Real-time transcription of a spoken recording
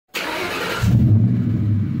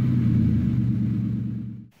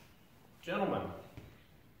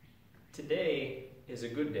is a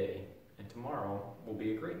good day and tomorrow will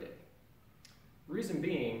be a great day. Reason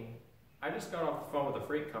being, I just got off the phone with a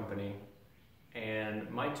freight company and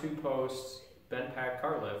my 2-post BendPak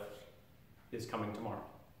car lift is coming tomorrow.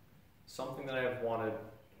 Something that I've wanted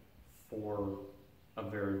for a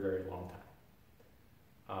very, very long time.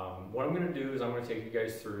 What I'm going to do is I'm going to take you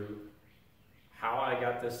guys through how I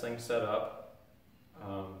got this thing set up,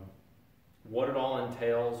 what it all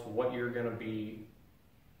entails, what you're going to be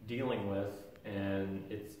dealing with, and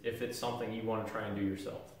if it's something you want to try and do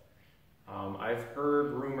yourself. I've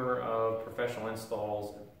heard rumor of professional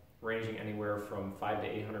installs ranging anywhere from $500 to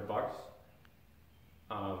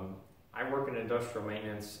 $800. I work in industrial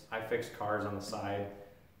maintenance. I fix cars on the side.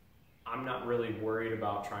 I'm not really worried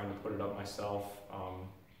about trying to put it up myself.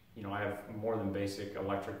 You know, I have more than basic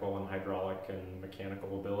electrical and hydraulic and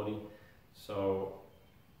mechanical ability, so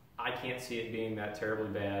I can't see it being that terribly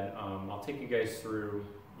bad. I'll take you guys through,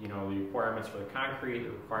 you know, the requirements for the concrete, the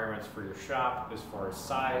requirements for your shop as far as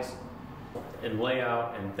size and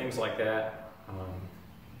layout and things like that.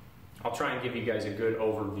 I'll try and give you guys a good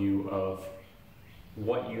overview of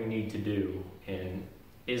what you need to do and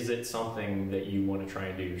is it something that you want to try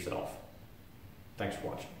and do yourself. Thanks for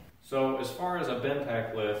watching. So as far as a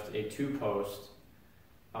BendPak lift, a 2-post,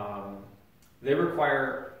 they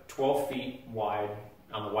require 12 feet wide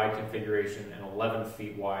on the wide configuration and 11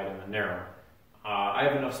 feet wide in the narrow. I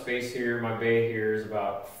have enough space here. My bay here is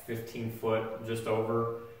about 15 foot, just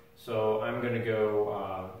over. So I'm going to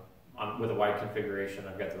go with a wide configuration.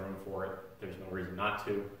 I've got the room for it. There's no reason not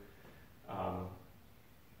to.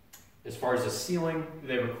 As far as the ceiling,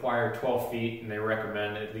 they require 12 feet and they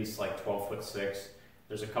recommend at least like 12'6".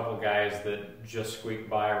 There's a couple guys that just squeak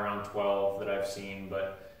by around 12 that I've seen,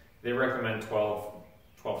 but they recommend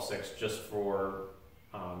 12'6" just for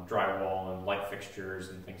drywall and light fixtures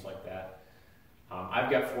and things like that. I've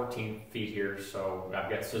got 14 feet here, so I've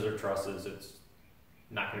got scissor trusses. It's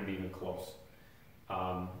not going to be even close.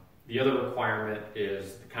 The other requirement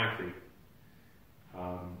is the concrete.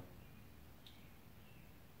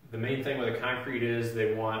 The main thing with the concrete is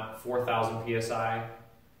they want 4,000 PSI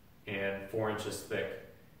and 4 inches thick.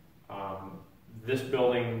 This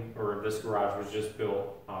building, or this garage, was just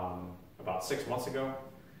built about 6 months ago.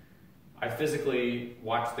 I physically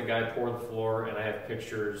watched the guy pour the floor, and I have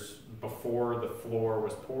pictures before the floor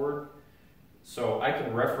was poured. So I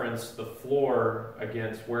can reference the floor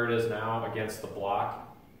against where it is now against the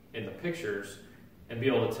block in the pictures and be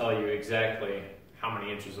able to tell you exactly how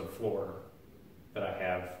many inches of floor that I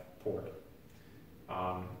have poured.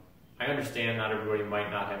 I understand not everybody might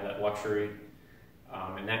not have that luxury.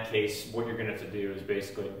 In that case, what you're going to have to do is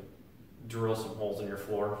basically drill some holes in your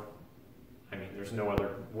floor. I mean, there's no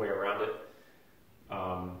other way around it.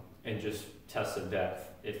 And just test the depth.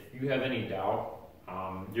 If you have any doubt,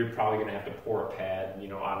 you're probably going to have to pour a pad, you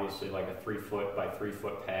know, obviously like a 3 foot by 3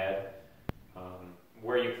 foot pad,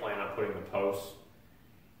 where you plan on putting the posts.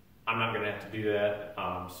 I'm not going to have to do that,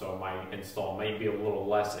 so my install may be a little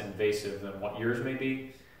less invasive than what yours may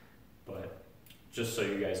be, but just so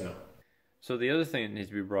you guys know. So the other thing that needs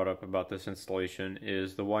to be brought up about this installation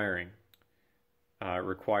is the wiring. It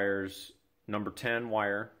requires number 10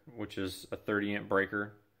 wire, which is a 30 amp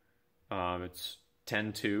breaker. It's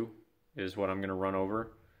 10-2 is what I'm going to run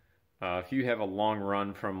over. If you have a long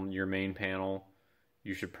run from your main panel,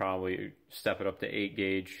 you should probably step it up to 8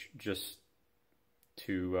 gauge just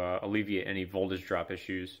to alleviate any voltage drop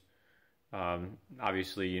issues.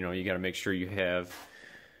 Obviously, you know, you got to make sure you have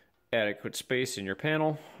adequate space in your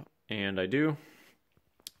panel, and I do.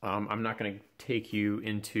 I'm not going to take you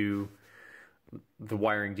into the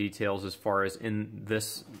wiring details as far as in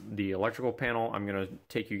the electrical panel. I'm going to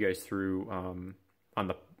take you guys through on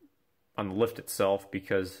the lift itself,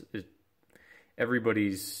 because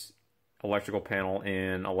everybody's electrical panel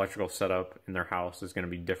and electrical setup in their house is going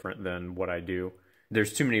to be different than what I do.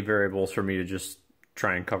 There's too many variables for me to just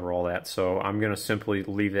try and cover all that, so I'm going to simply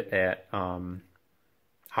leave it at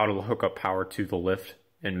how to hook up power to the lift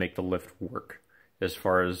and make the lift work. As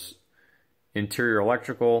far as interior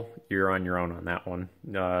electrical, you're on your own on that one.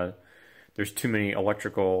 There's too many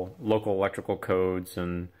local electrical codes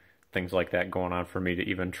and things like that going on for me to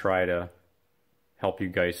even try to help you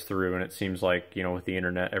guys through, and it seems like, you know, with the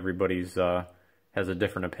internet, everybody's has a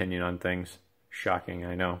different opinion on things. Shocking,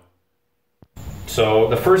 I know. So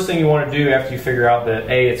the first thing you want to do after you figure out that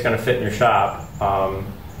A, it's going to fit in your shop,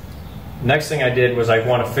 next thing I did was I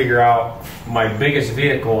want to figure out my biggest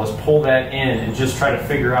vehicle, is pull that in and just try to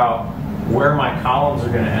figure out where my columns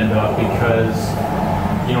are going to end up, because,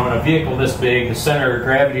 you know, in a vehicle this big, the center of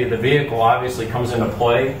gravity of the vehicle obviously comes into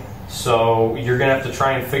play. So you're going to have to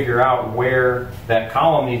try and figure out where that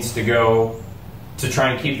column needs to go to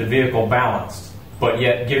try and keep the vehicle balanced, but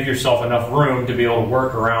yet give yourself enough room to be able to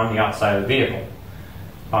work around the outside of the vehicle.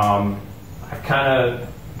 I've kind of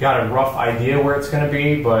got a rough idea where it's going to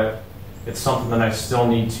be, but it's something that I still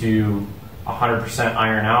need to 100%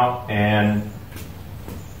 iron out. And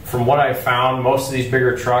from what I've found, most of these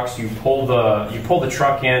bigger trucks, you pull the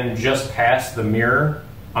truck in just past the mirror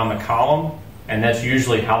on the column, and that's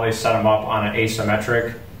usually how they set them up on an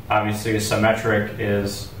asymmetric. Obviously, a symmetric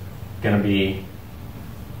is going to be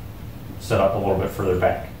set up a little bit further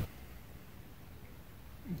back.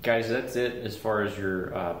 Guys, that's it as far as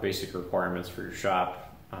your basic requirements for your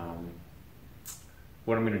shop.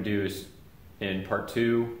 What I'm going to do is, in part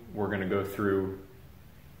 2, we're going to go through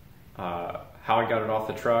how I got it off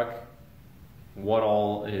the truck, what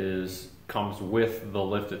all comes with the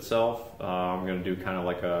lift itself. I'm going to do kind of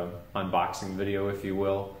like a unboxing video, if you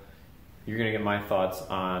will. You're going to get my thoughts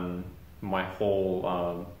on my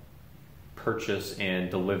whole purchase and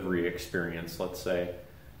delivery experience, let's say.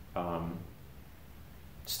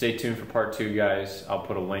 Stay tuned for part 2, guys. I'll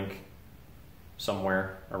put a link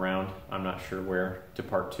somewhere around, I'm not sure where, to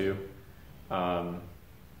part 2.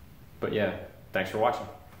 But yeah, thanks for watching.